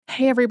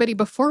Hey, everybody,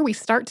 before we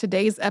start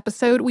today's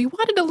episode, we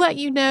wanted to let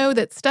you know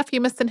that Stuff You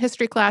Missed in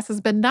History Class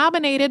has been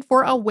nominated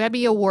for a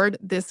Webby Award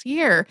this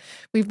year.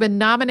 We've been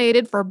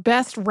nominated for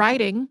Best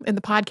Writing in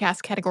the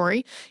podcast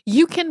category.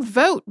 You can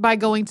vote by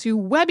going to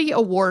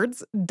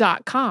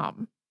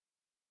webbyawards.com.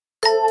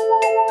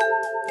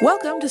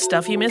 Welcome to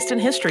Stuff You Missed in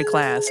History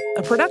Class,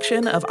 a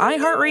production of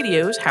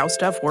iHeartRadio's How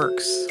Stuff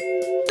Works.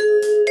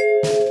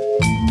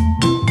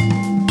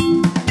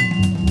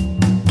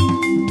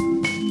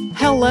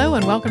 Hello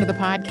and welcome to the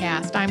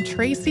podcast. I'm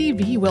Tracy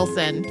V.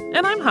 Wilson.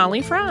 And I'm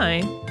Holly Fry.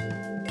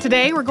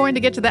 Today we're going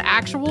to get to the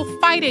actual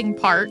fighting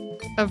part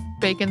of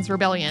Bacon's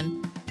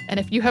Rebellion. And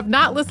if you have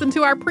not listened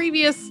to our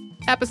previous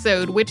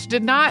episode, which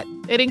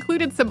it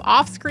included some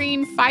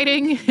off-screen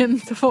fighting in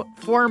the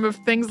form of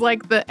things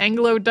like the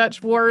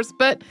Anglo-Dutch Wars,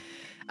 but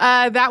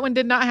that one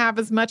did not have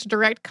as much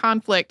direct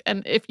conflict.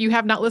 And if you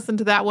have not listened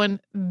to that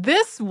one,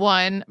 this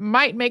one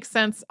might make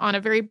sense on a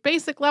very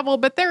basic level,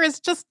 but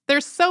there's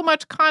so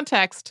much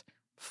context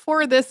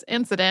for this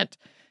incident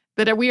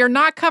that we are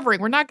not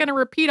covering. We're not going to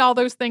repeat all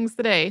those things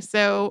today.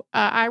 So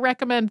I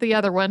recommend the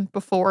other one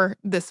before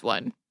this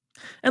one.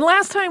 And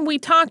last time we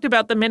talked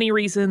about the many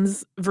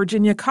reasons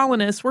Virginia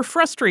colonists were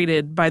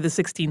frustrated by the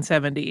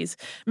 1670s,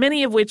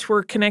 many of which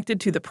were connected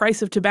to the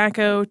price of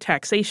tobacco,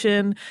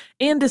 taxation,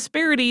 and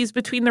disparities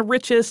between the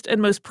richest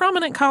and most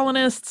prominent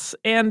colonists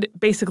and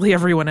basically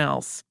everyone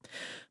else.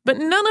 But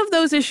none of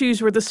those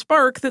issues were the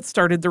spark that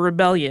started the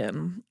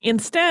rebellion.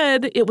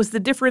 Instead, it was the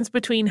difference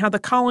between how the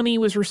colony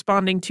was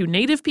responding to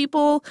native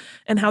people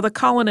and how the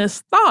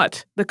colonists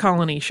thought the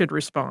colony should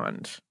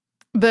respond.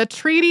 The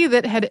treaty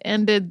that had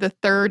ended the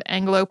Third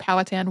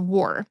Anglo-Powhatan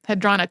War had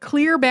drawn a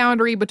clear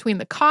boundary between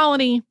the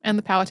colony and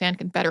the Powhatan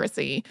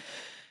Confederacy.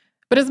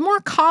 But as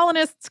more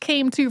colonists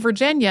came to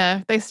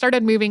Virginia, they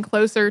started moving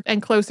closer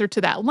and closer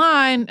to that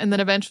line, and then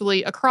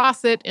eventually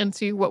across it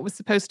into what was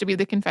supposed to be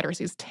the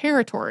Confederacy's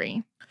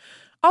territory.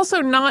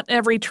 Also, not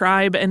every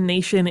tribe and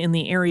nation in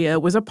the area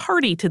was a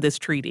party to this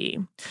treaty.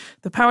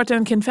 The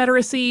Powhatan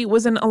Confederacy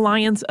was an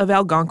alliance of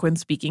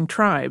Algonquin-speaking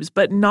tribes,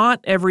 but not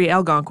every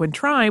Algonquin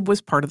tribe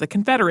was part of the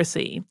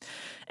Confederacy.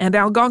 And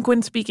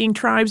Algonquin-speaking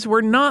tribes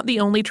were not the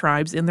only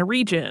tribes in the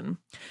region.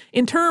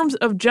 In terms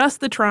of just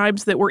the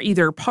tribes that were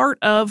either part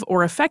of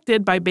or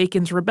affected by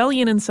Bacon's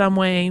rebellion in some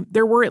way,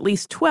 there were at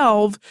least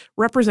 12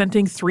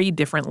 representing 3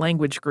 different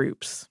language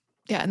groups.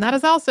 Yeah, and that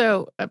is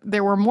also,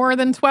 there were more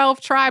than 12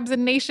 tribes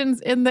and nations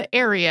in the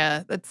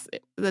area.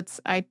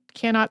 I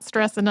cannot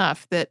stress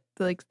enough that,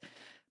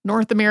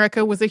 North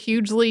America was a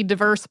hugely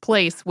diverse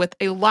place with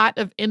a lot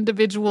of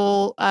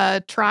individual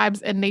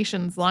tribes and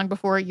nations long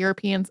before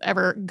Europeans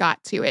ever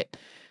got to it.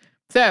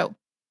 So,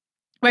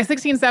 by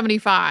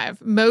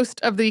 1675, most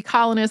of the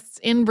colonists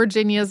in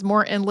Virginia's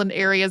more inland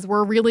areas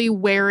were really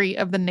wary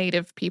of the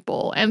native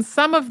people, and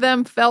some of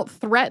them felt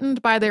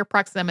threatened by their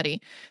proximity.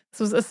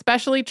 This was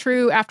especially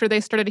true after they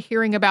started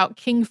hearing about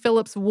King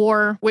Philip's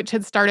War, which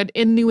had started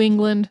in New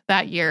England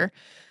that year.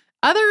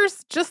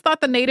 Others just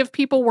thought the native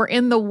people were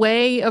in the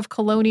way of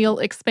colonial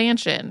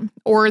expansion,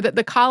 or that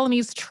the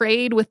colony's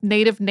trade with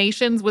native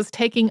nations was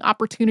taking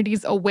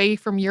opportunities away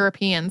from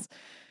Europeans.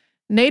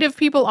 Native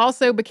people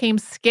also became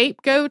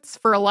scapegoats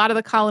for a lot of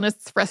the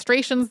colonists'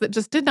 frustrations that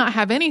just did not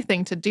have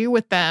anything to do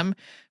with them,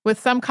 with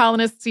some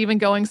colonists even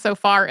going so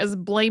far as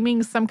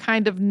blaming some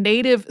kind of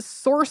native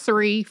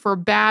sorcery for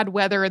bad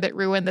weather that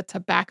ruined the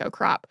tobacco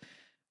crop.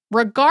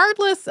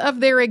 Regardless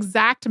of their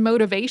exact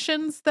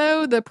motivations,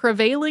 though, the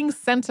prevailing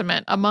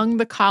sentiment among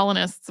the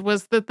colonists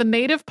was that the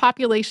native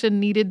population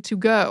needed to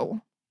go.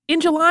 In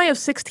July of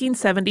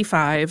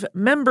 1675,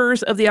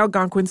 members of the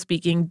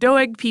Algonquin-speaking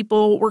Doeg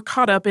people were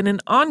caught up in an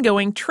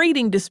ongoing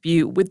trading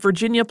dispute with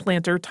Virginia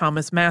planter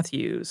Thomas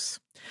Matthews.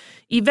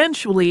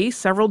 Eventually,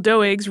 several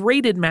Doegs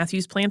raided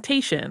Matthews'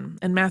 plantation,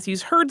 and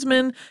Matthews'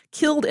 herdsmen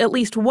killed at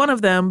least one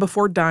of them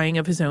before dying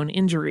of his own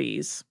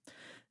injuries.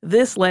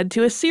 This led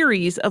to a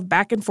series of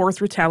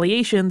back-and-forth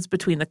retaliations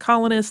between the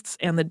colonists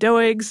and the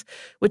Doegs,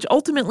 which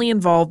ultimately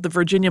involved the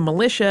Virginia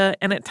militia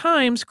and at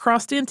times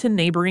crossed into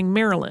neighboring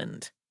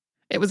Maryland.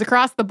 It was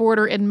across the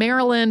border in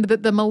Maryland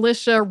that the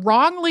militia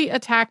wrongly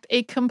attacked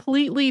a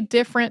completely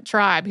different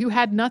tribe who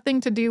had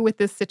nothing to do with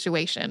this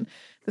situation.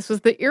 This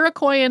was the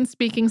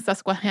Iroquoian-speaking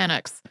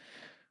Susquehannocks.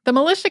 The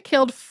militia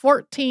killed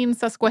 14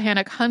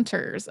 Susquehannock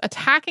hunters,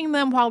 attacking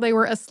them while they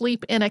were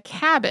asleep in a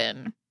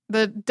cabin.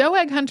 The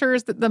Doeg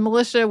hunters that the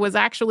militia was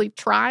actually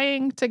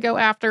trying to go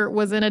after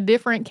was in a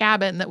different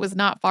cabin that was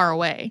not far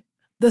away.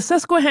 The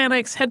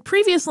Susquehannocks had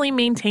previously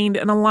maintained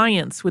an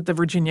alliance with the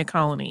Virginia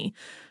colony,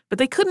 but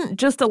they couldn't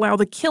just allow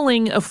the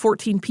killing of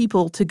 14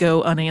 people to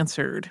go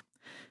unanswered.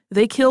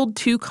 They killed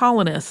 2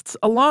 colonists,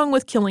 along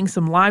with killing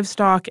some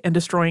livestock and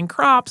destroying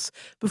crops,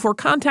 before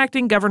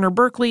contacting Governor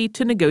Berkeley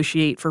to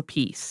negotiate for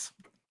peace.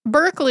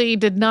 Berkeley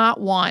did not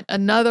want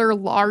another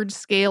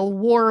large-scale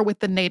war with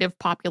the native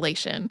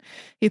population.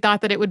 He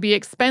thought that it would be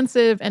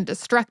expensive and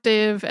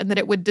destructive, and that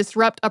it would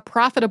disrupt a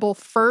profitable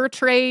fur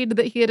trade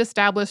that he had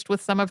established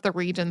with some of the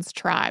region's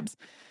tribes.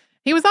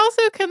 He was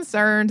also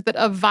concerned that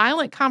a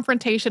violent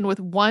confrontation with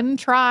one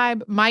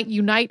tribe might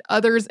unite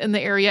others in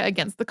the area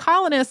against the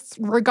colonists,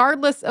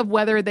 regardless of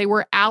whether they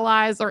were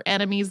allies or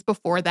enemies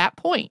before that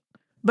point.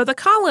 But the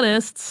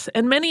colonists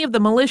and many of the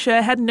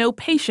militia had no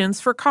patience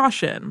for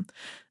caution.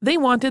 They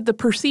wanted the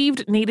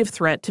perceived native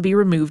threat to be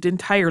removed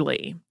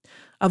entirely.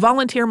 A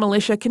volunteer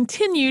militia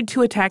continued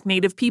to attack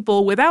native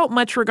people without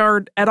much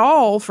regard at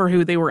all for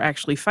who they were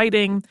actually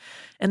fighting,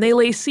 and they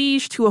lay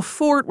siege to a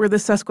fort where the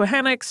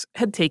Susquehannocks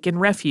had taken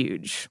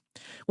refuge.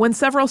 When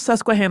several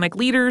Susquehannock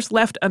leaders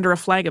left under a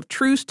flag of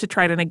truce to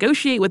try to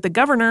negotiate with the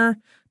governor,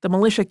 the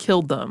militia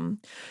killed them.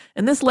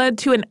 And this led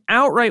to an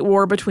outright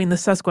war between the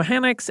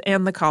Susquehannocks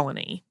and the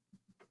colony.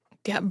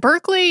 Yeah,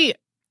 Berkeley,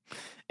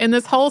 in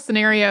this whole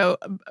scenario,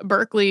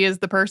 Berkeley is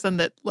the person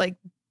that,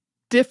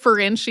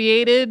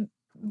 differentiated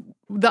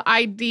the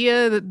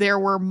idea that there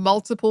were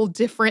multiple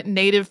different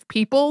native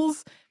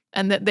peoples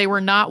and that they were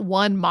not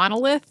one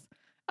monolith,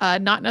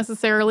 not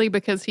necessarily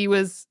because he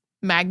was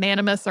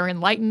magnanimous or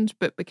enlightened,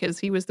 but because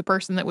he was the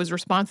person that was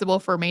responsible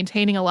for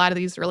maintaining a lot of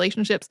these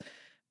relationships.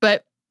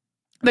 But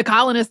the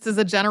colonists, as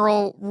a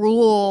general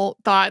rule,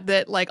 thought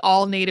that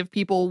all native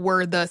people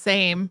were the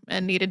same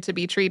and needed to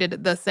be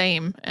treated the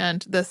same.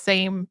 And the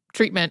same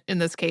treatment in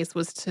this case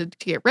was to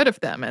get rid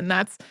of them. And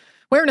that's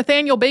where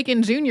Nathaniel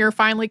Bacon Jr.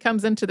 finally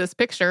comes into this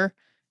picture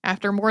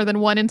after more than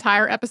one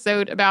entire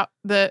episode about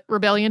the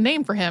rebellion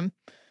named for him.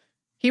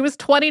 He was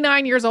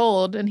 29 years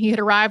old, and he had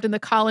arrived in the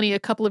colony a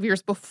couple of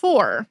years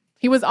before.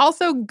 He was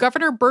also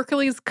Governor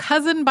Berkeley's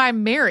cousin by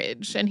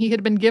marriage, and he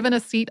had been given a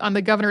seat on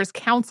the governor's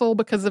council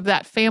because of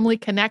that family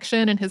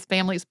connection and his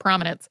family's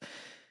prominence.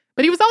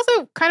 But he was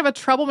also kind of a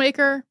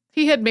troublemaker.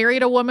 He had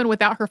married a woman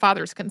without her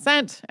father's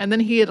consent, and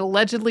then he had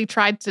allegedly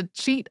tried to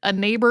cheat a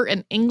neighbor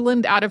in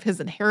England out of his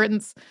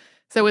inheritance.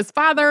 So his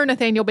father,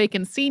 Nathaniel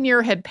Bacon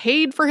Sr., had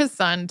paid for his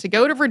son to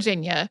go to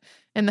Virginia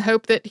in the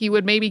hope that he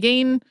would maybe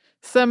gain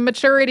some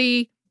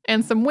maturity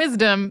and some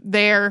wisdom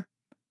there.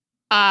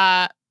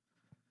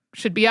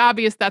 Should be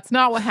obvious that's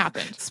not what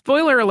happened.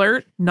 Spoiler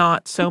alert,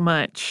 not so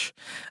much.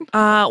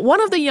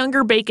 One of the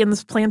younger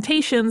Bacon's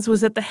plantations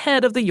was at the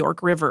head of the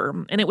York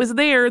River, and it was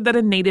there that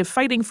a native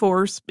fighting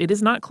force, it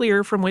is not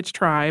clear from which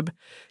tribe,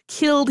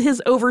 killed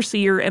his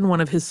overseer and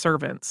one of his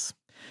servants.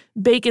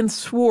 Bacon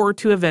swore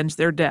to avenge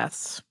their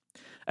deaths.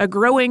 A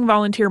growing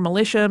volunteer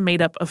militia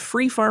made up of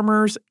free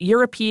farmers,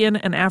 European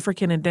and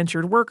African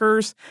indentured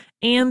workers,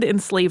 and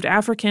enslaved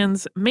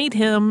Africans made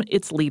him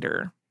its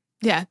leader.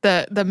 Yeah,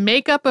 the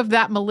makeup of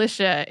that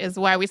militia is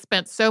why we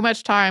spent so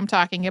much time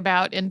talking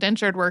about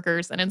indentured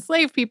workers and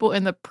enslaved people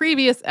in the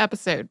previous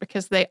episode,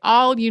 because they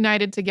all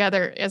united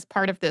together as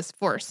part of this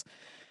force.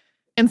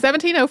 In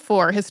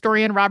 1704,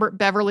 historian Robert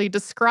Beverly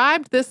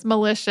described this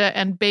militia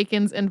and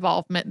Bacon's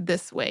involvement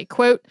this way,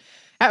 quote,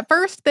 "At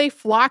first, they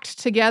flocked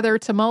together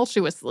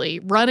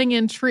tumultuously, running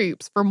in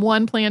troops from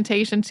one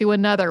plantation to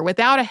another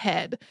without a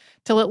head,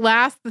 till at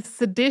last the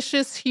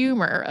seditious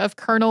humor of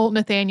Colonel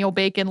Nathaniel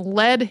Bacon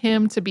led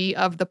him to be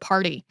of the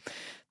party.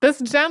 This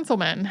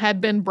gentleman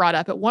had been brought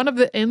up at one of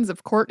the Inns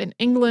of Court in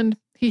England.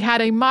 He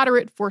had a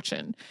moderate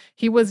fortune.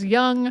 He was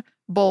young,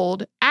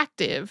 bold,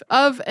 active,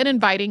 of an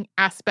inviting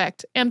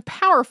aspect, and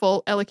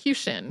powerful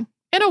elocution.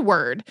 In a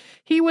word,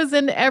 he was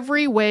in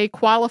every way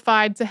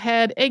qualified to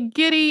head a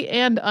giddy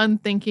and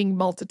unthinking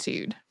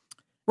multitude."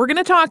 We're going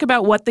to talk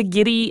about what the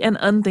giddy and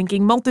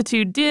unthinking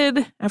multitude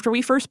did after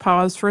we first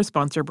pause for a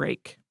sponsor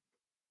break.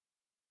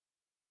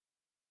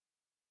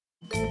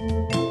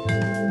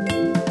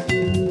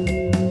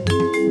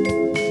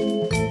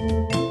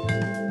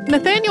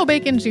 Nathaniel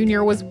Bacon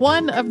Jr. was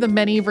one of the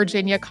many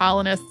Virginia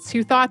colonists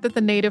who thought that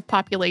the native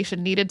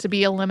population needed to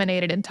be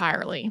eliminated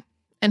entirely.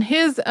 In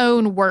his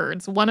own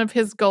words, one of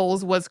his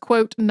goals was,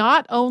 quote,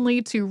 "not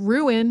only to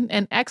ruin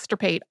and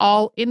extirpate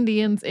all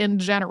Indians in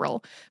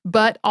general,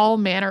 but all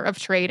manner of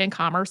trade and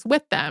commerce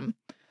with them."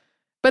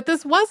 But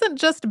this wasn't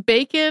just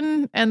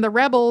Bacon and the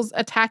rebels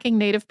attacking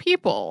native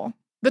people.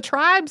 The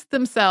tribes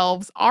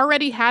themselves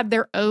already had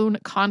their own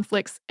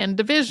conflicts and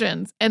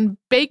divisions, and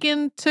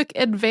Bacon took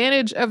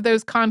advantage of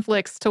those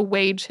conflicts to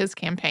wage his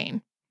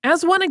campaign.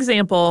 As one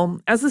example,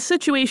 as the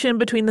situation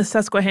between the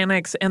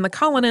Susquehannocks and the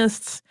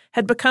colonists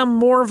had become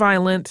more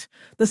violent,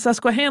 the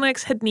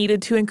Susquehannocks had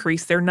needed to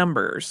increase their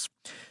numbers.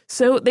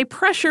 So they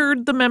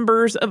pressured the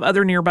members of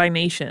other nearby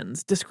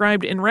nations,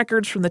 described in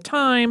records from the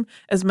time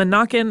as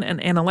Monacan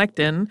and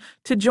Analecton,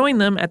 to join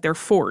them at their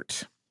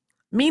fort.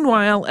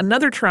 Meanwhile,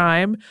 another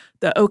tribe,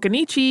 the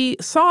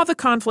Occaneechi, saw the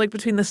conflict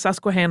between the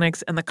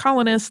Susquehannocks and the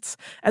colonists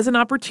as an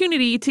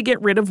opportunity to get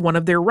rid of one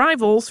of their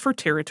rivals for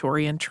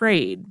territory and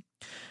trade.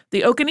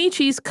 The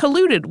Occaneechis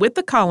colluded with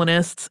the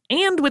colonists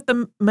and with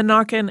the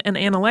Monacan and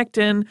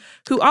Analecton,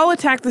 who all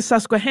attacked the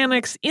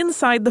Susquehannocks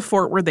inside the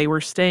fort where they were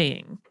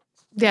staying.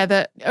 Yeah,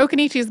 the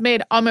Occaneechis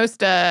made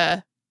almost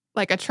a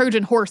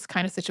Trojan horse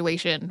kind of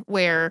situation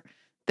where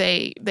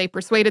they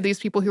persuaded these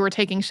people who were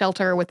taking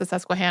shelter with the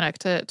Susquehannock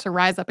to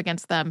rise up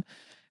against them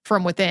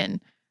from within.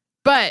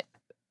 But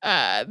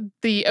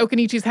The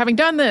Occaneechees, having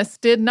done this,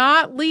 did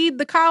not lead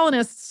the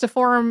colonists to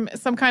form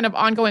some kind of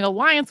ongoing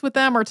alliance with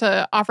them or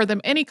to offer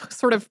them any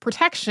sort of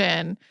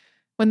protection.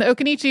 When the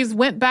Occaneechees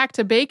went back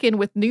to Bacon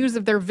with news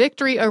of their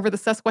victory over the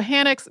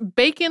Susquehannocks,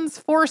 Bacon's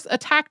force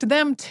attacked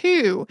them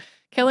too,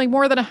 killing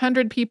more than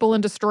 100 people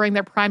and destroying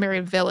their primary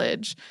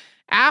village.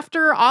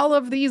 After all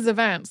of these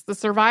events, the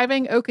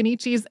surviving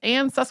Occaneechees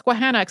and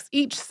Susquehannocks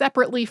each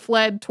separately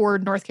fled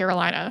toward North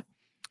Carolina.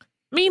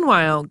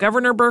 Meanwhile,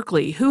 Governor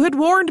Berkeley, who had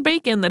warned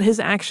Bacon that his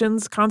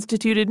actions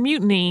constituted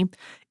mutiny,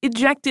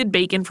 ejected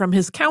Bacon from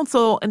his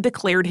council and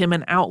declared him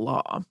an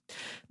outlaw.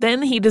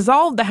 Then he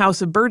dissolved the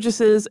House of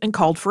Burgesses and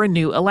called for a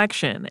new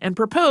election, and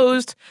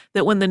proposed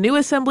that when the new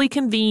assembly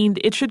convened,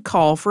 it should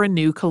call for a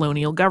new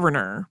colonial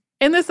governor.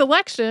 In this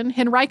election,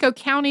 Henrico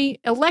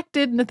County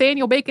elected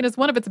Nathaniel Bacon as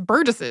one of its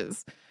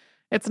burgesses.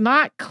 It's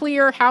not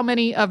clear how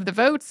many of the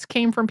votes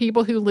came from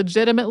people who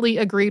legitimately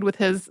agreed with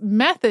his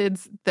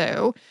methods,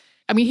 though.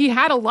 I mean, he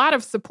had a lot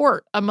of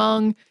support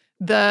among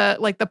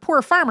the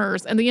poor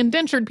farmers and the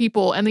indentured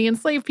people and the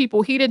enslaved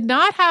people. He did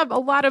not have a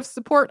lot of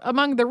support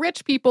among the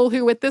rich people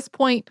who at this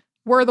point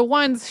were the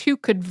ones who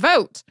could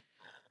vote.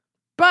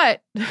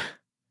 But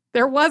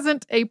there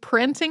wasn't a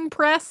printing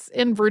press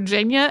in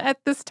Virginia at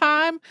this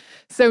time,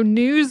 so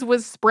news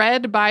was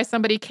spread by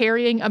somebody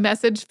carrying a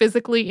message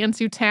physically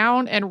into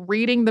town and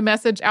reading the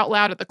message out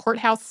loud at the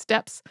courthouse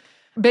steps.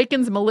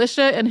 Bacon's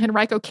militia in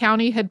Henrico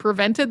County had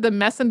prevented the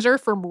messenger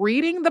from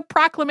reading the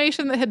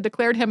proclamation that had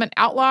declared him an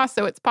outlaw,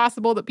 so it's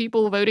possible that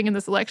people voting in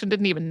this election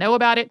didn't even know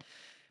about it.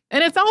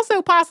 And it's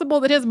also possible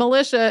that his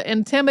militia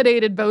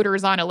intimidated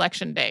voters on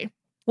Election Day.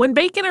 When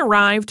Bacon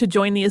arrived to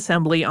join the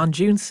assembly on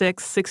June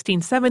 6,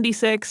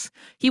 1676,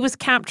 he was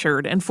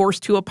captured and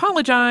forced to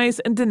apologize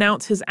and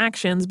denounce his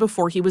actions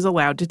before he was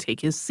allowed to take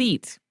his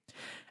seat.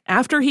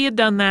 After he had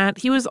done that,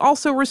 he was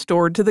also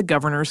restored to the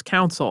governor's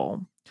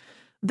council.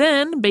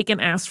 Then, Bacon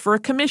asked for a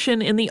commission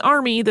in the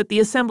army that the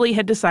assembly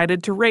had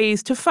decided to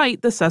raise to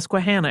fight the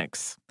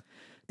Susquehannocks.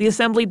 The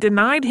assembly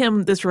denied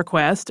him this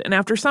request, and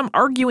after some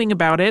arguing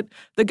about it,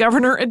 the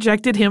governor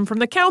ejected him from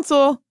the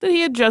council that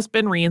he had just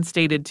been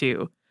reinstated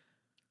to.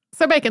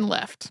 So Bacon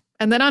left,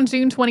 and then on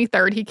June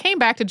 23rd, he came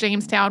back to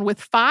Jamestown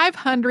with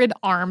 500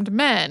 armed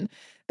men.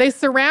 They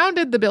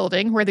surrounded the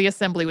building where the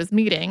assembly was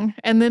meeting,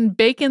 and then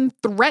Bacon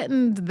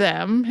threatened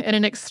them in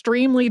an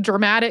extremely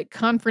dramatic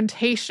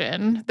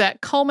confrontation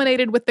that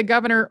culminated with the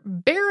governor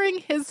baring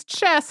his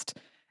chest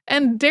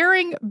and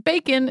daring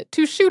Bacon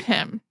to shoot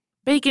him.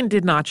 Bacon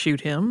did not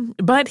shoot him,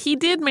 but he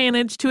did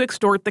manage to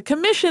extort the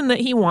commission that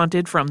he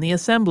wanted from the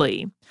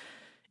assembly.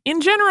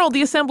 In general,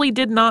 the assembly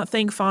did not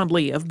think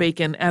fondly of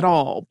Bacon at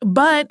all,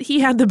 but he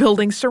had the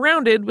building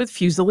surrounded with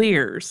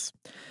fusiliers.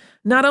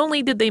 Not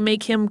only did they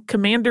make him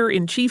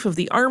commander-in-chief of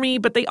the army,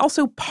 but they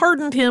also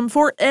pardoned him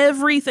for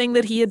everything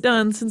that he had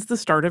done since the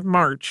start of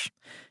March.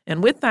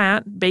 And with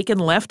that, Bacon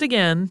left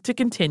again to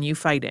continue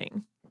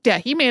fighting. Yeah,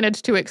 he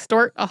managed to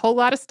extort a whole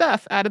lot of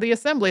stuff out of the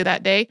assembly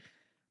that day.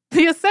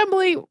 The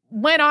assembly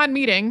went on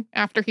meeting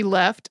after he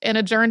left and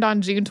adjourned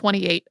on June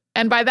 28,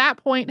 and by that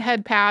point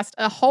had passed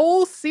a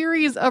whole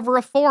series of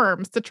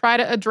reforms to try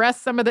to address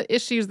some of the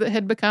issues that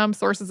had become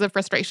sources of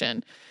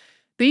frustration.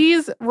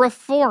 These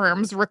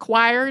reforms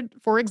required,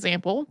 for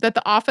example, that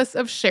the office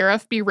of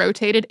sheriff be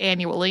rotated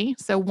annually,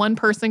 so one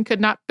person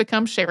could not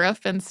become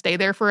sheriff and stay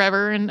there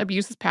forever and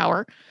abuse his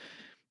power.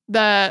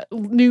 The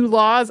new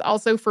laws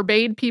also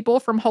forbade people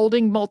from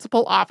holding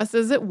multiple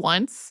offices at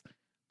once.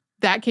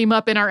 That came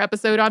up in our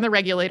episode on the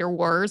Regulator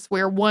Wars,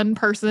 where one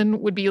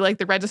person would be like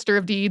the Register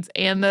of Deeds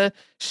and the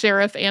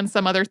sheriff and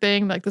some other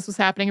thing. Like this was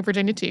happening in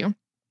Virginia too.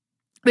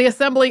 The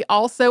assembly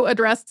also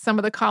addressed some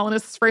of the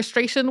colonists'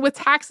 frustration with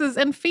taxes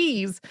and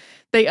fees.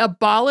 They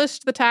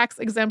abolished the tax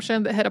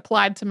exemption that had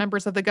applied to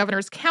members of the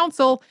governor's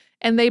council,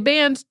 and they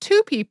banned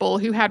 2 people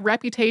who had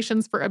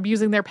reputations for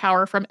abusing their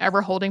power from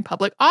ever holding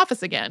public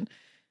office again.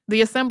 The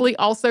assembly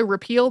also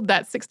repealed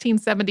that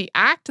 1670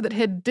 act that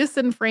had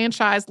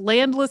disenfranchised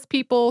landless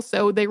people,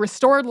 so they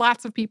restored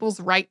lots of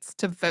people's rights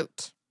to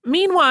vote.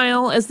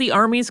 Meanwhile, as the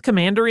army's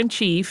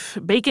commander-in-chief,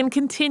 Bacon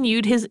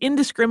continued his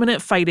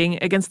indiscriminate fighting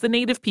against the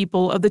native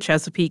people of the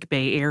Chesapeake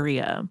Bay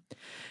area.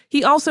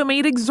 He also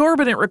made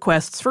exorbitant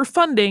requests for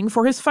funding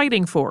for his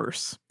fighting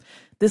force.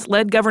 This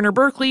led Governor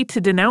Berkeley to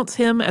denounce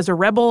him as a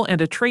rebel and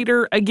a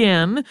traitor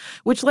again,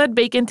 which led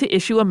Bacon to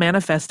issue a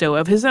manifesto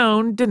of his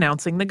own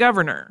denouncing the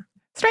governor.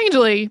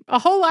 Strangely, a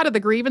whole lot of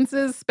the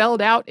grievances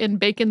spelled out in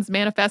Bacon's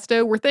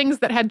manifesto were things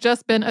that had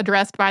just been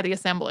addressed by the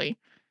assembly.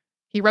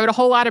 He wrote a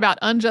whole lot about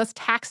unjust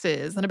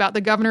taxes and about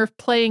the governor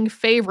playing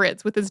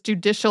favorites with his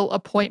judicial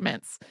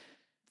appointments.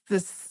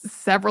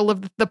 Several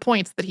of the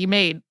points that he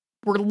made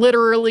were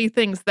literally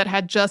things that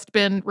had just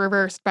been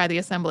reversed by the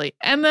assembly.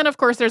 And then, of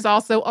course, there's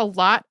also a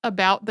lot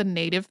about the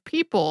native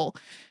people.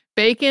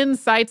 Bacon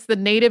cites the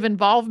native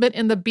involvement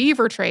in the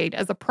beaver trade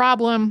as a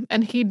problem,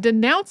 and he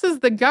denounces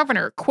the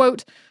governor,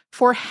 quote,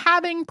 for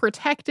having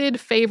protected,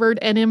 favored,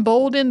 and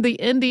emboldened the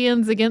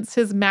Indians against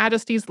His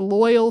Majesty's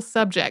loyal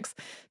subjects,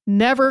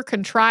 never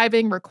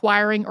contriving,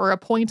 requiring, or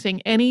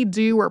appointing any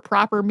due or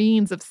proper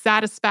means of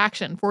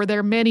satisfaction for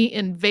their many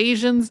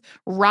invasions,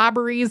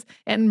 robberies,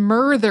 and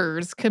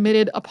murders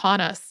committed upon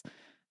us.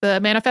 The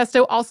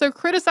manifesto also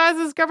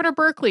criticizes Governor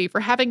Berkeley for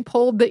having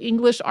pulled the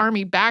English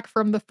army back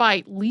from the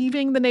fight,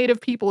 leaving the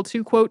native people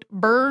to, quote,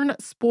 burn,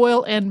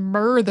 spoil, and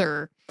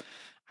murder.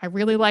 I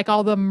really like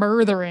all the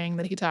murdering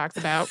that he talks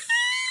about.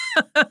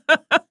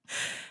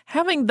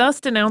 Having thus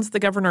denounced the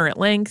governor at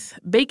length,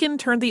 Bacon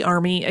turned the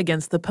army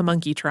against the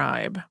Pamunkey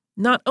tribe.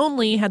 Not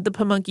only had the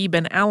Pamunkey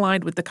been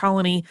allied with the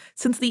colony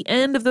since the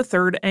end of the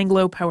Third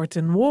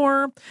Anglo-Powhatan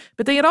War,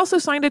 but they had also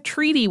signed a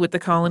treaty with the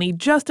colony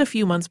just a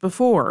few months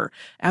before,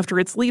 after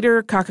its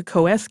leader,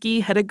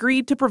 Kakakoeski, had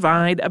agreed to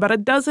provide about a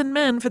dozen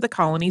men for the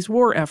colony's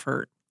war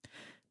effort.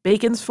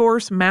 Bacon's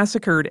force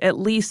massacred at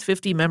least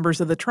 50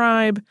 members of the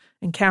tribe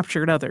and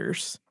captured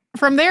others.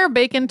 From there,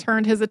 Bacon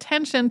turned his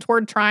attention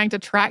toward trying to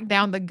track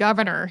down the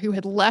governor who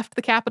had left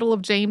the capital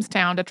of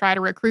Jamestown to try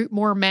to recruit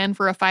more men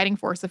for a fighting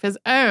force of his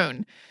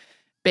own.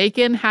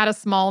 Bacon had a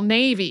small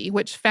navy,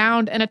 which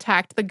found and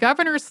attacked the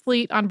governor's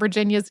fleet on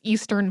Virginia's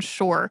eastern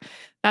shore.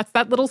 That's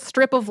that little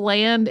strip of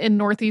land in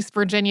northeast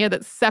Virginia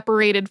that's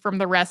separated from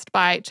the rest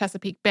by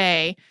Chesapeake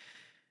Bay.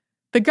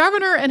 The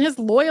governor and his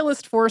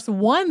loyalist force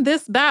won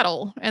this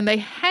battle, and they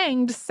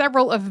hanged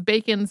several of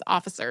Bacon's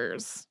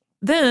officers.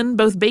 Then,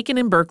 both Bacon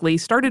and Berkeley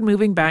started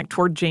moving back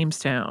toward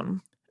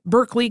Jamestown.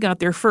 Berkeley got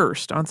there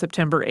first on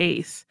September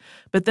 8th,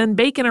 but then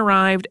Bacon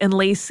arrived and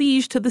lay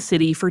siege to the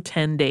city for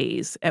 10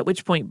 days, at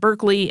which point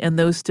Berkeley and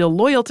those still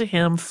loyal to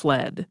him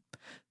fled.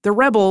 The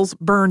rebels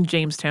burned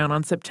Jamestown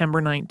on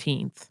September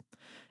 19th.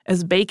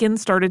 As Bacon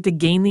started to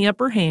gain the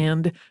upper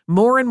hand,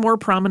 more and more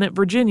prominent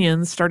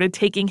Virginians started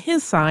taking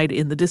his side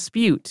in the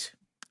dispute.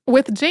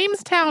 With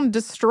Jamestown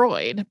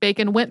destroyed,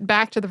 Bacon went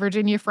back to the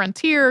Virginia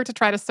frontier to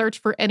try to search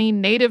for any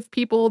native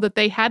people that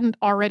they hadn't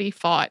already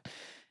fought.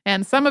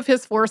 And some of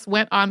his force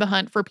went on the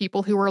hunt for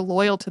people who were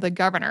loyal to the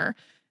governor.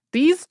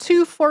 These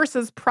two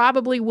forces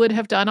probably would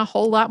have done a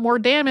whole lot more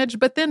damage,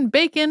 but then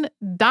Bacon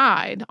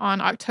died on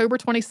October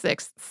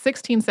 26,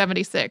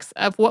 1676,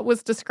 of what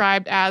was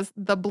described as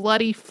the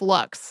bloody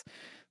flux.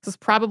 This was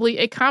probably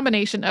a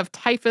combination of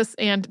typhus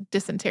and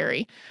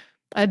dysentery.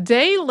 A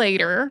day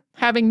later,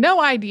 having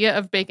no idea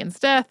of Bacon's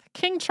death,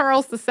 King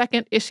Charles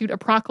II issued a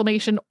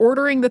proclamation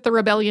ordering that the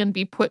rebellion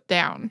be put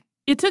down.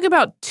 It took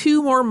about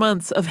 2 more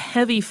months of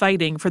heavy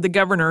fighting for the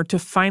governor to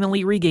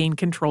finally regain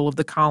control of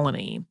the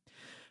colony.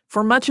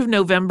 For much of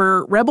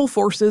November, rebel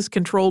forces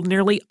controlled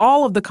nearly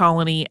all of the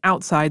colony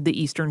outside the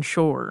eastern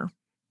shore.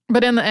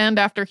 But in the end,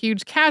 after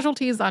huge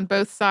casualties on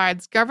both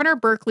sides, Governor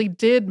Berkeley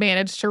did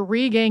manage to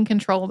regain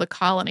control of the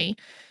colony.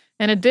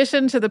 In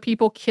addition to the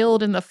people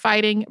killed in the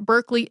fighting,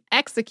 Berkeley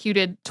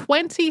executed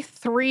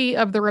 23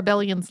 of the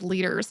rebellion's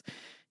leaders.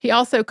 He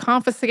also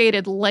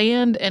confiscated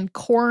land and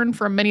corn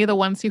from many of the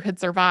ones who had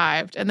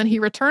survived, and then he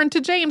returned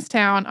to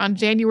Jamestown on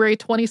January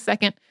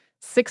 22nd,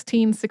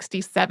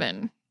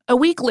 1667. A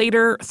week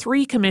later,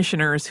 3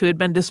 commissioners who had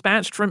been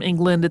dispatched from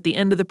England at the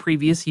end of the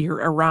previous year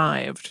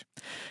arrived.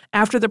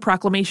 After the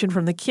proclamation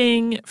from the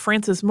king,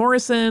 Francis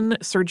Morrison,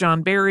 Sir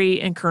John Barry,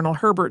 and Colonel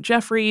Herbert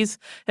Jeffreys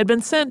had been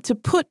sent to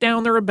put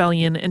down the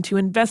rebellion and to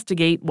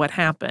investigate what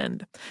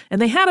happened,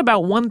 and they had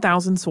about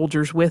 1,000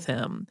 soldiers with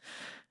him.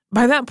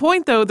 By that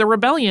point, though, the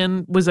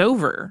rebellion was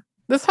over.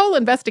 This whole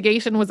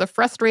investigation was a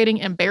frustrating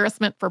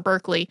embarrassment for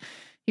Berkeley.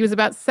 He was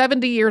about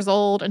 70 years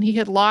old, and he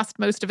had lost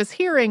most of his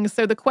hearing,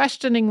 so the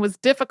questioning was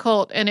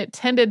difficult, and it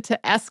tended to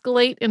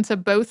escalate into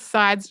both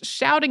sides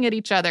shouting at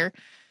each other.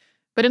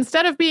 But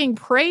instead of being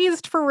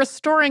praised for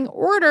restoring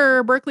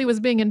order, Berkeley was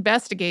being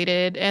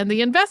investigated, and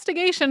the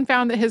investigation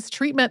found that his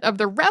treatment of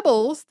the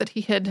rebels that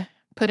he had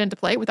put into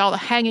play with all the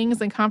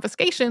hangings and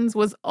confiscations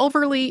was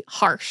overly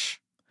harsh.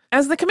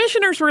 As the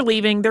commissioners were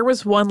leaving, there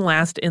was one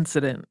last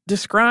incident,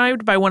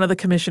 described by one of the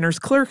commissioners'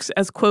 clerks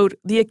as, quote,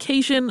 the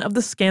occasion of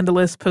the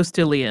scandalous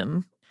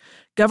postilion.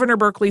 Governor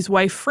Berkeley's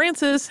wife,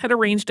 Frances, had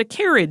arranged a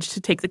carriage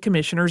to take the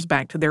commissioners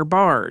back to their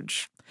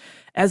barge.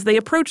 As they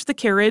approached the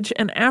carriage,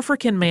 an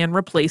African man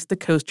replaced the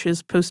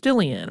coach's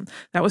postilion.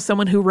 That was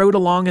someone who rode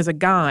along as a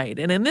guide,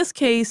 and in this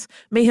case,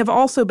 may have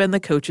also been the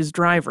coach's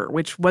driver,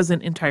 which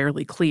wasn't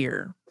entirely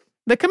clear.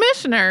 The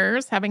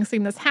commissioners, having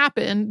seen this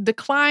happen,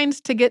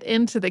 declined to get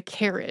into the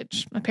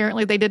carriage.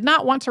 Apparently, they did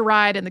not want to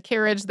ride in the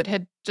carriage that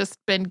had just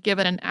been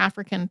given an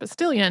African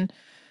postilion,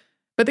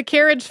 but the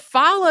carriage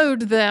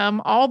followed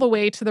them all the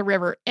way to the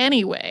river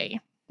anyway.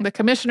 The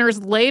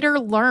commissioners later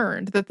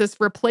learned that this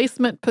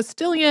replacement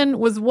postilion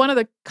was one of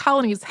the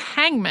colony's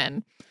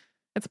hangmen.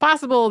 It's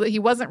possible that he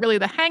wasn't really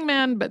the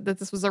hangman, but that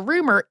this was a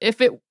rumor.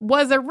 If it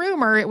was a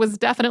rumor, it was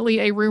definitely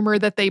a rumor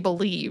that they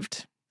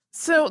believed.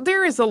 So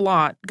there is a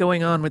lot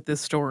going on with this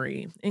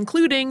story,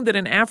 including that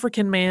an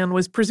African man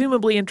was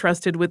presumably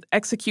entrusted with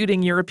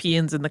executing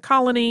Europeans in the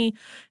colony,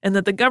 and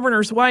that the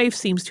governor's wife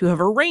seems to have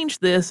arranged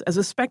this as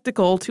a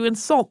spectacle to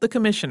insult the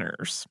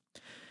commissioners.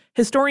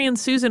 Historian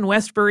Susan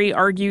Westbury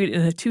argued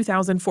in a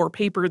 2004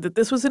 paper that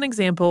this was an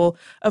example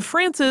of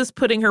Frances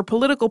putting her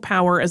political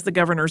power as the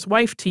governor's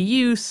wife to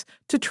use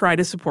to try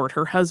to support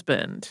her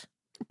husband.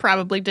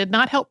 Probably did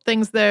not help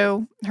things,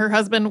 though. Her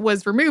husband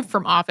was removed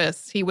from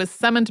office. He was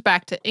summoned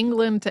back to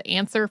England to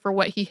answer for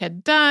what he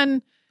had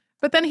done,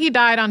 but then he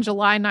died on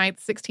July 9th,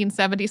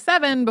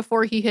 1677,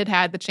 before he had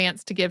had the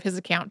chance to give his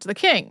account to the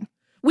king.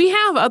 We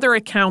have other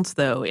accounts,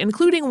 though,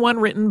 including one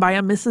written by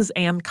a Mrs.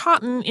 Anne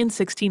Cotton in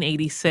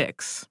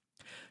 1686.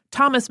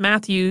 Thomas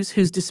Matthews,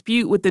 whose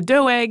dispute with the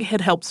Doeg had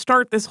helped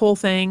start this whole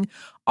thing,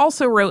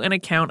 also wrote an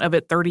account of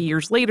it 30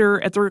 years later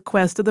at the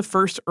request of the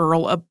first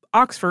Earl of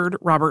Oxford,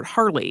 Robert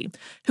Harley,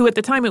 who at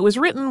the time it was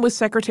written was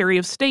Secretary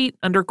of State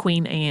under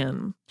Queen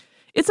Anne.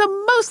 It's a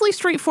mostly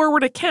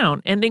straightforward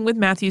account, ending with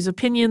Matthew's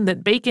opinion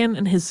that Bacon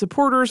and his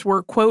supporters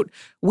were, quote,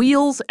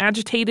 wheels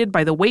agitated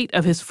by the weight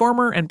of his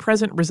former and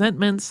present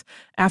resentments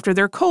after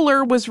their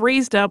choler was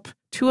raised up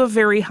to a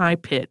very high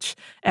pitch,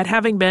 at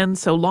having been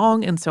so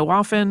long and so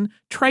often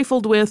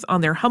trifled with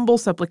on their humble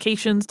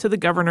supplications to the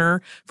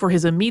governor for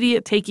his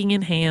immediate taking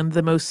in hand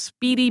the most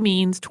speedy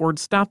means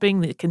towards stopping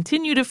the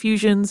continued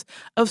effusions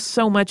of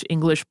so much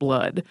English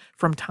blood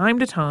from time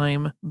to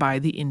time by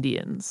the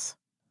Indians.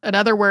 In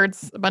other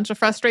words, a bunch of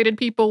frustrated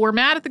people were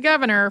mad at the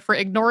governor for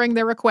ignoring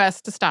their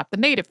request to stop the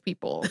native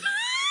people.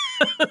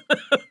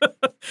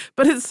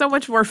 But it's so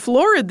much more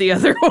florid the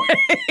other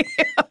way.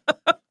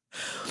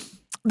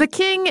 The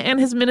king and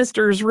his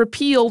ministers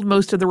repealed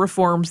most of the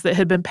reforms that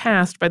had been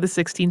passed by the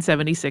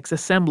 1676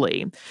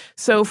 Assembly.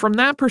 So from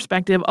that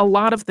perspective, a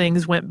lot of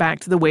things went back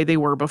to the way they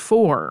were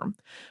before.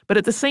 But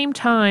at the same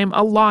time,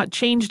 a lot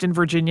changed in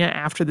Virginia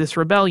after this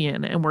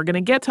rebellion, and we're going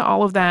to get to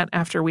all of that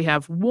after we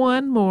have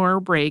one more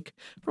break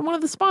from one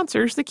of the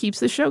sponsors that keeps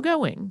the show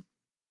going.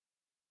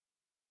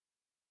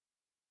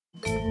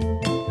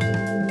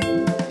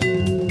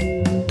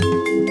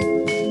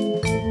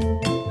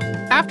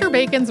 After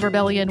Bacon's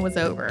rebellion was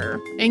over,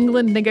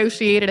 England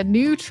negotiated a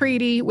new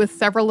treaty with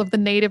several of the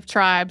native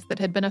tribes that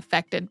had been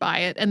affected by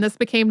it, and this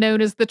became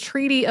known as the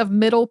Treaty of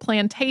Middle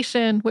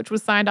Plantation, which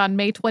was signed on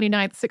May 29,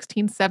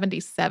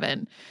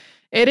 1677.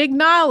 It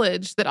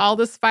acknowledged that all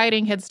this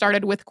fighting had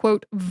started with,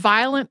 quote,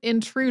 violent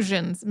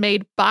intrusions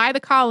made by the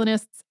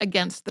colonists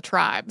against the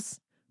tribes.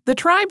 The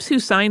tribes who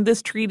signed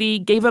this treaty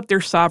gave up their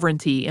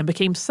sovereignty and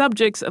became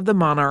subjects of the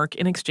monarch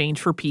in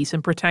exchange for peace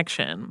and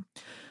protection.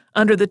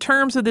 Under the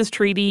terms of this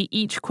treaty,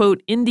 each,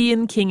 quote,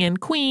 Indian king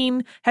and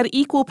queen had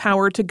equal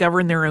power to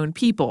govern their own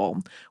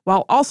people,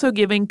 while also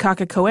giving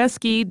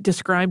Kakakoeski,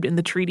 described in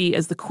the treaty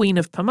as the Queen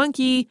of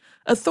Pamunkey,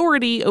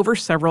 authority over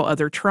several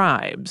other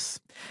tribes.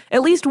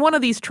 At least one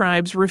of these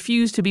tribes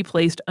refused to be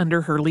placed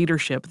under her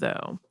leadership,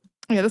 though.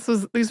 Yeah,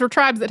 these were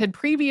tribes that had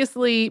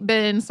previously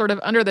been sort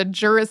of under the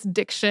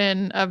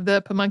jurisdiction of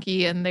the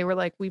Pamunkey, and they were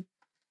like,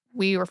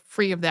 we are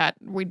free of that.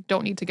 We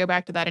don't need to go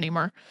back to that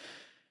anymore.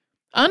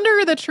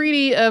 Under the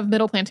Treaty of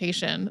Middle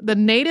Plantation, the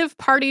native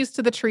parties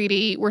to the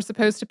treaty were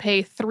supposed to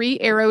pay 3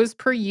 arrows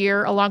per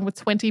year along with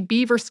 20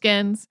 beaver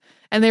skins,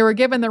 and they were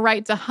given the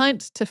right to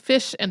hunt, to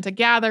fish, and to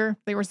gather.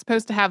 They were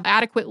supposed to have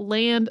adequate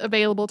land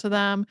available to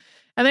them,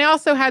 and they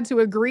also had to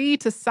agree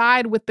to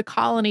side with the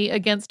colony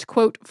against,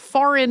 quote,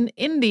 foreign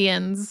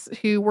Indians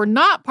who were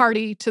not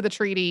party to the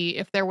treaty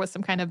if there was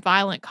some kind of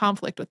violent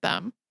conflict with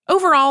them.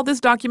 Overall,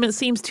 this document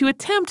seems to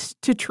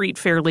attempt to treat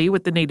fairly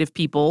with the native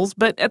peoples,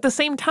 but at the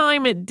same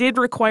time, it did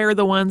require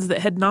the ones that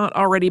had not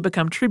already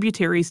become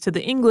tributaries to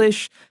the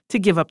English to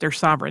give up their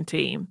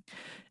sovereignty.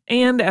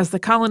 And as the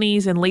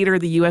colonies and later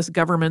the U.S.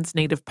 government's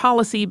native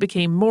policy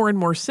became more and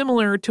more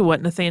similar to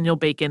what Nathaniel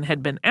Bacon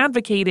had been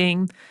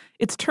advocating,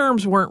 its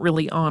terms weren't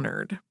really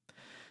honored.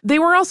 They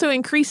were also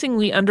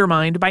increasingly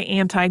undermined by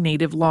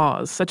anti-native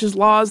laws, such as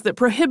laws that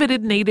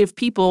prohibited native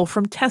people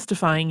from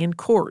testifying in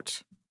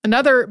court.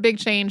 Another big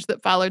change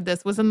that followed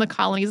this was in the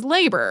colony's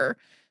labor.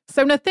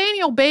 So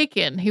Nathaniel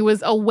Bacon, who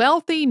was a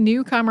wealthy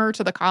newcomer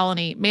to the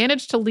colony,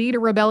 managed to lead a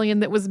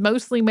rebellion that was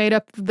mostly made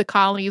up of the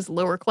colony's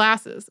lower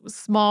classes. It was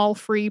small,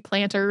 free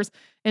planters,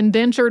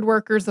 indentured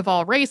workers of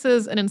all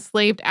races, and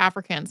enslaved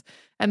Africans.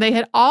 And they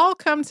had all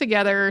come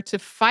together to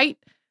fight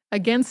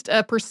against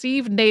a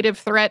perceived native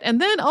threat and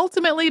then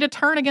ultimately to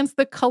turn against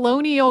the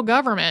colonial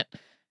government.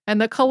 And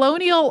the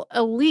colonial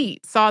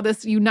elite saw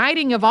this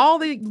uniting of all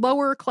the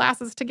lower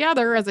classes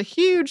together as a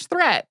huge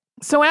threat.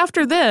 So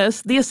after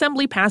this, the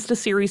Assembly passed a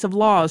series of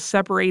laws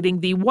separating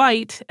the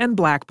white and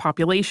black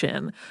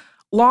population.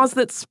 Laws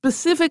that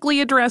specifically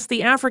addressed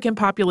the African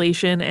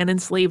population and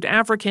enslaved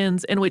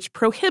Africans and which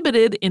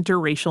prohibited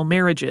interracial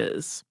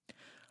marriages.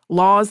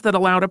 Laws that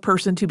allowed a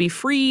person to be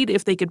freed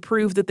if they could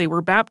prove that they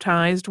were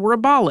baptized were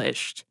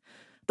abolished.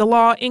 The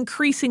law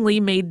increasingly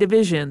made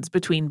divisions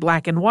between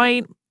black and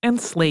white and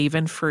slave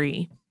and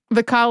free.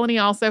 The colony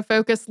also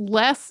focused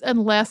less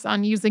and less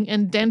on using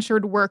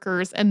indentured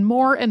workers and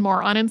more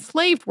on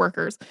enslaved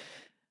workers.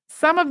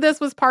 Some of this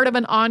was part of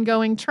an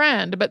ongoing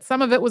trend, but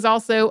some of it was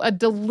also a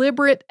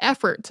deliberate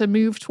effort to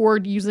move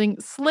toward using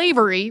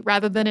slavery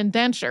rather than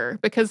indenture,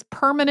 because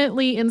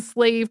permanently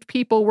enslaved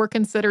people were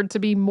considered to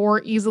be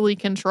more easily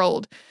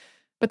controlled.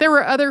 But there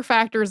were other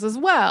factors as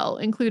well,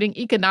 including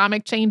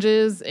economic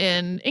changes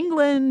in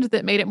England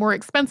that made it more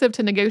expensive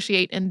to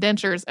negotiate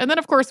indentures. And then,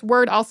 of course,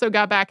 word also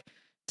got back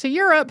to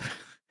Europe.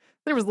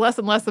 There was less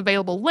and less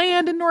available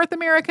land in North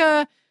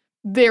America.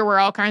 There were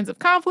all kinds of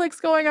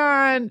conflicts going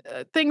on.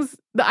 The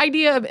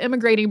idea of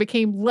immigrating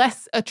became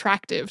less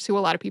attractive to a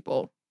lot of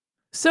people.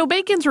 So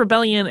Bacon's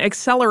rebellion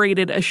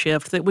accelerated a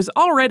shift that was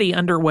already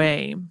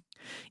underway.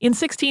 In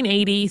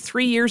 1680,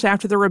 3 years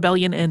after the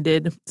rebellion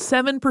ended,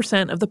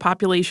 7% of the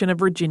population of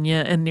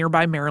Virginia and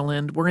nearby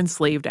Maryland were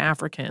enslaved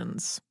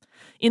Africans.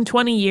 In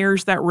 20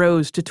 years, that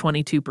rose to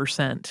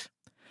 22%.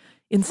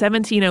 In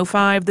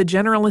 1705, the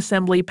General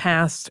Assembly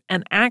passed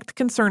an act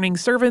concerning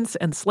servants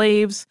and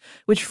slaves,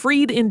 which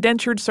freed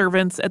indentured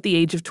servants at the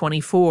age of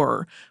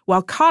 24,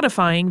 while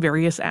codifying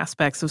various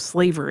aspects of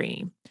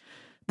slavery.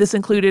 This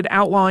included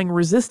outlawing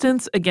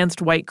resistance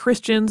against white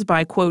Christians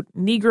by, quote,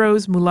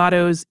 Negroes,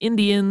 mulattoes,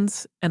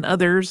 Indians, and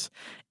others,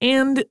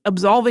 and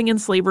absolving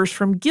enslavers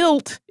from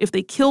guilt if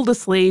they killed a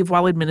slave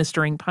while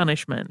administering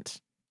punishment.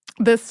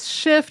 This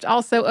shift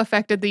also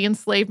affected the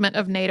enslavement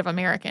of Native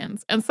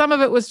Americans, and some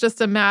of it was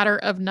just a matter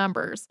of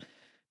numbers.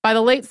 By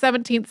the late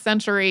 17th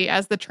century,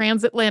 as the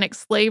transatlantic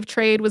slave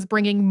trade was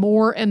bringing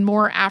more and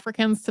more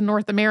Africans to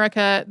North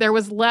America, there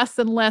was less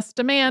and less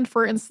demand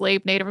for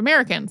enslaved Native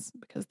Americans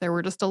because there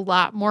were just a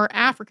lot more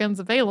Africans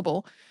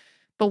available.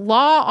 The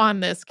law on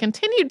this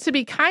continued to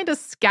be kind of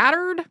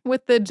scattered,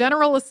 with the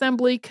General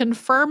Assembly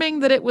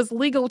confirming that it was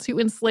legal to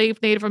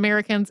enslave Native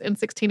Americans in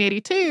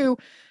 1682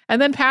 and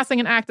then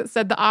passing an act that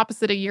said the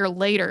opposite a year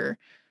later.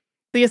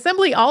 The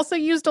Assembly also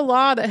used a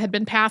law that had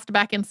been passed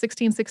back in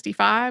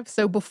 1665,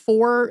 so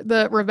before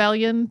the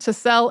rebellion, to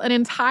sell an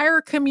entire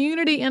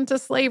community into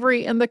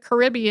slavery in the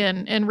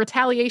Caribbean in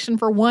retaliation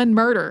for one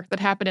murder that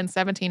happened in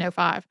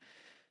 1705.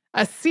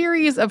 A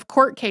series of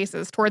court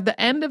cases toward the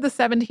end of the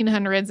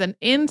 1700s and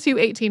into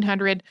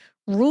 1800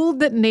 ruled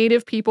that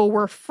Native people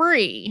were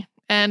free.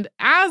 And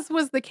as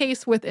was the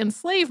case with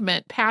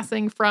enslavement,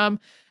 passing from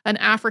an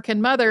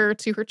African mother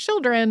to her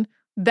children,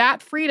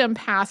 that freedom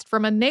passed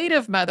from a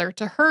Native mother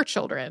to her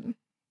children.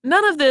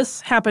 None of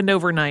this happened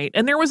overnight,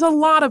 and there was a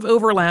lot of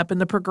overlap in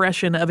the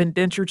progression of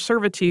indentured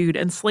servitude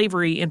and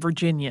slavery in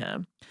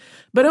Virginia.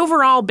 But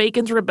overall,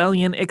 Bacon's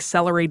rebellion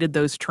accelerated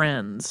those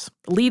trends,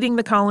 leading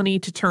the colony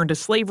to turn to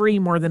slavery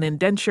more than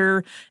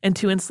indenture and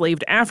to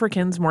enslaved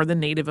Africans more than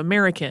Native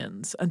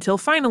Americans, until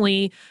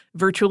finally,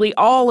 virtually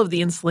all of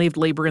the enslaved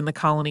labor in the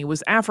colony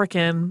was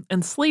African,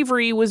 and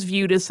slavery was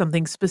viewed as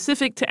something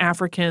specific to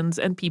Africans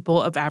and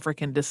people of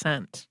African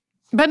descent.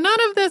 But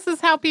none of this is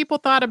how people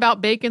thought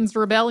about Bacon's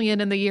rebellion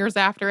in the years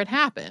after it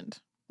happened.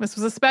 This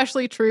was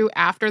especially true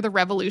after the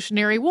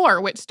Revolutionary War,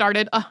 which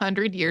started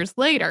 100 years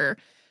later.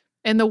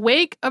 In the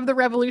wake of the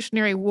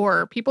Revolutionary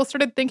War, people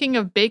started thinking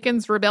of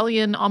Bacon's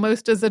rebellion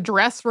almost as a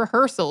dress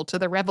rehearsal to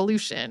the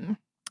revolution.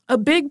 A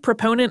big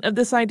proponent of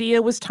this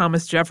idea was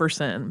Thomas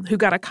Jefferson, who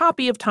got a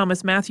copy of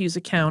Thomas Matthews'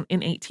 account in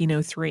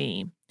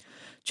 1803.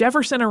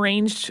 Jefferson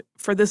arranged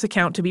for this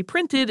account to be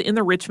printed in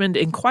the Richmond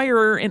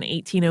Enquirer in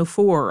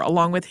 1804,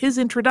 along with his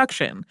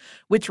introduction,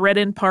 which read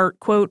in part,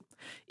 quote,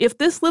 "If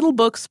this little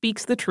book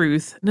speaks the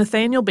truth,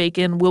 Nathaniel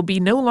Bacon will be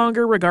no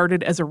longer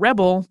regarded as a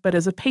rebel, but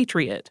as a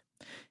patriot.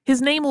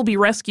 His name will be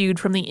rescued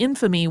from the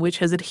infamy which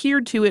has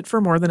adhered to it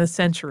for more than a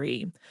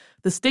century.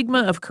 The stigma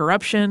of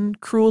corruption,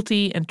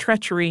 cruelty, and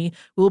treachery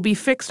will be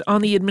fixed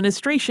on the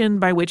administration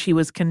by which he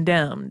was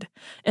condemned,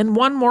 and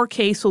one more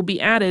case will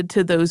be added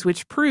to those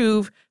which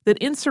prove that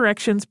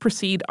insurrections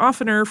proceed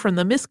oftener from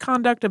the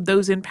misconduct of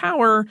those in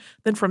power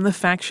than from the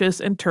factious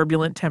and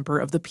turbulent temper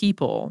of the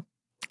people."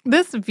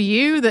 This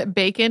view that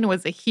Bacon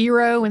was a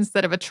hero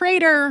instead of a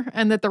traitor,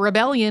 and that the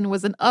rebellion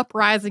was an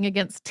uprising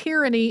against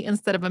tyranny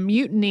instead of a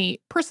mutiny,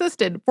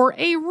 persisted for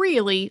a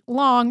really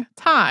long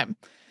time.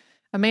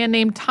 A man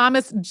named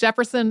Thomas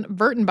Jefferson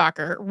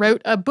Wertenbacher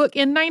wrote a book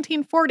in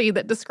 1940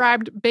 that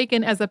described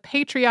Bacon as a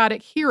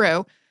patriotic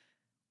hero.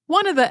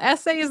 One of the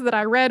essays that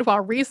I read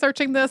while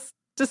researching this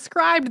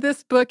described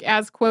this book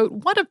as, quote,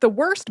 one of the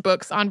worst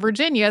books on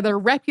Virginia that a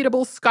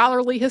reputable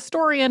scholarly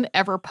historian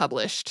ever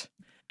published.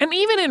 And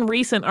even in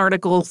recent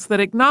articles that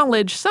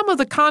acknowledge some of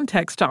the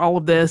context to all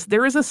of this,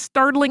 there is a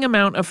startling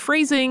amount of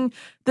phrasing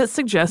that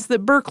suggests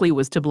that Berkeley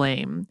was to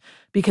blame,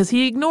 because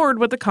he ignored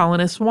what the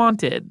colonists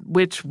wanted,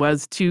 which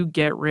was to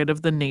get rid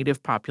of the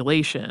native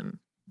population.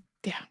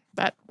 Yeah,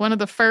 that one of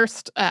the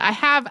first, I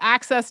have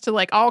access to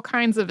like all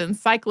kinds of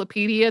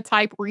encyclopedia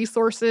type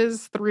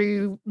resources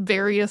through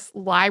various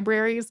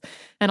libraries.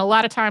 And a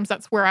lot of times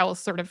that's where I will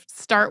sort of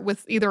start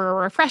with either a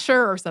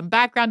refresher or some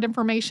background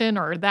information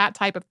or that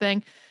type of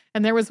thing.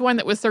 And there was one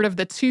that was sort of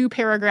the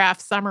 2-paragraph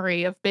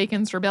summary of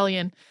Bacon's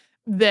rebellion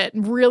that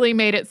really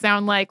made it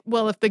sound like,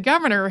 well, if the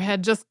governor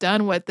had just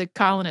done what the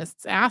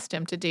colonists asked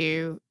him to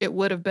do, it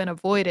would have been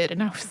avoided.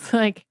 And I was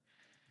like,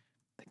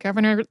 the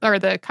governor or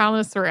the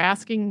colonists are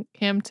asking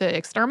him to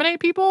exterminate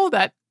people?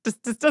 That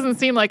just doesn't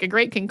seem like a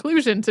great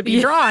conclusion to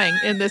be drawing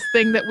in this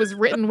thing that was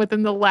written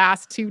within the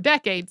last 2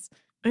 decades.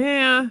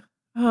 Yeah.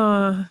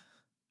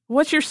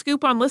 What's your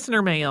scoop on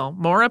listener mail?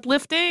 More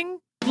uplifting?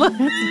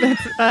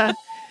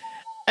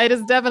 It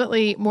is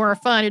definitely more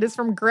fun. It is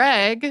from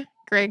Greg.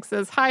 Greg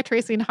says, "Hi,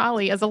 Tracy and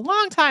Holly. As a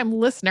longtime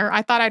listener,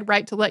 I thought I'd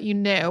write to let you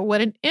know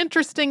what an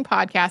interesting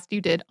podcast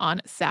you did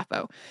on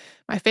Sappho.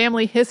 My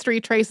family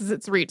history traces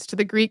its roots to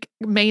the Greek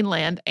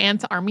mainland and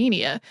to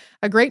Armenia.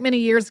 A great many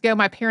years ago,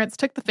 my parents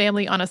took the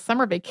family on a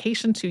summer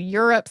vacation to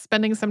Europe,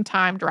 spending some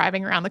time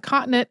driving around the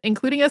continent,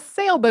 including a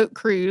sailboat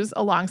cruise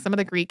along some of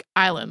the Greek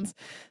islands.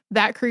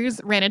 That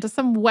cruise ran into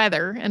some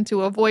weather, and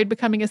to avoid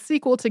becoming a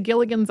sequel to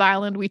Gilligan's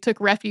Island, we took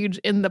refuge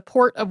in the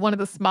port of one of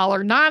the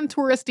smaller,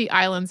 non-touristy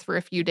islands for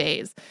a few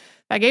days.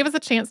 That gave us a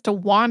chance to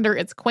wander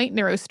its quaint,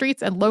 narrow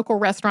streets and local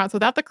restaurants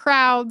without the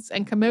crowds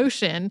and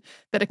commotion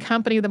that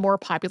accompany the more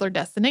popular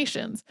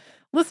destinations.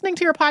 Listening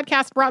to your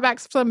podcast brought back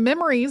some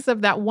memories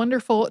of that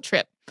wonderful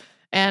trip.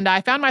 And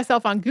I found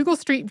myself on Google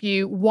Street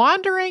View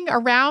wandering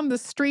around the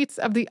streets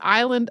of the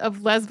island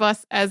of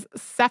Lesbos as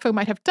Sappho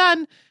might have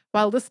done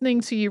while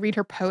listening to you read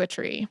her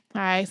poetry.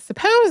 I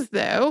suppose,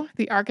 though,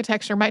 the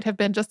architecture might have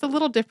been just a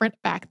little different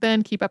back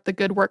then. Keep up the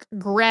good work,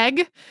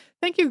 Greg."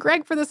 Thank you,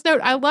 Greg, for this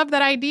note. I love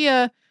that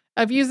idea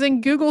of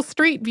using Google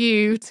Street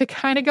View to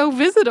kind of go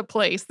visit a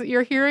place that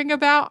you're hearing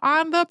about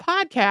on the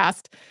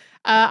podcast.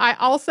 I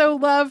also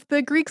love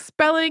the Greek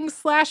spelling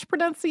 /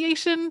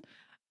 pronunciation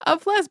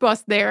of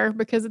Lesbos there,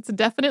 because it's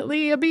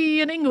definitely a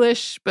B in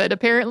English, but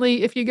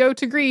apparently if you go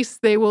to Greece,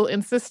 they will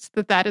insist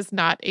that that is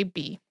not a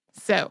B.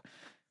 So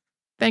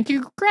thank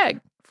you, Greg,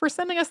 for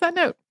sending us that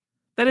note.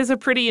 That is a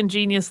pretty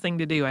ingenious thing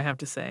to do, I have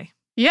to say.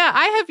 Yeah,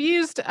 I have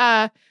used,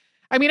 I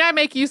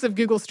make use of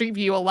Google Street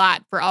View a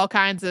lot for all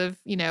kinds of,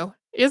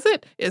 is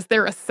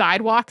there a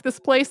sidewalk this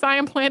place I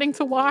am planning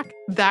to walk?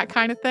 That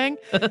kind of thing.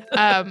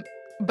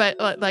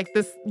 But like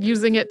this,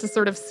 using it to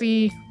sort of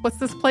see what's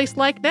this place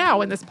like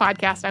now in this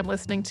podcast I'm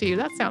listening to.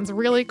 That sounds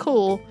really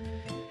cool.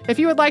 If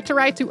you would like to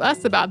write to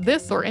us about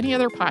this or any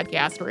other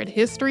podcast, we're at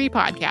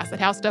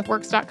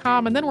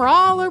historypodcast@howstuffworks.com. And then we're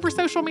all over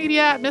social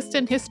media at Missed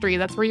in History.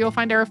 That's where you'll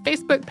find our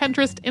Facebook,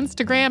 Pinterest,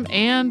 Instagram,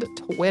 and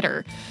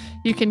Twitter.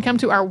 You can come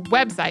to our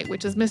website,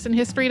 which is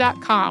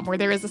missedinhistory.com, where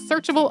there is a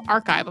searchable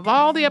archive of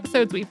all the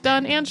episodes we've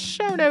done and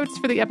show notes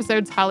for the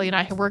episodes Holly and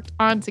I have worked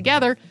on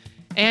together.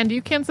 And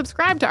you can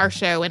subscribe to our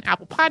show in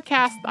Apple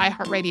Podcasts, the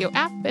iHeartRadio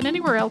app, and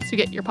anywhere else you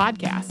get your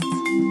podcasts.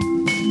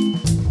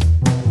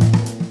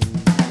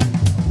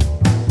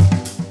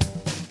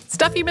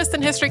 Stuff You Missed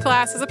in History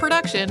Class is a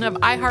production of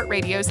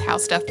iHeartRadio's How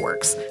Stuff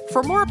Works.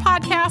 For more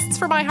podcasts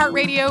from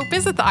iHeartRadio,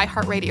 visit the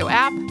iHeartRadio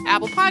app,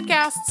 Apple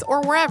Podcasts, or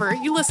wherever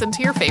you listen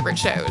to your favorite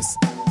shows.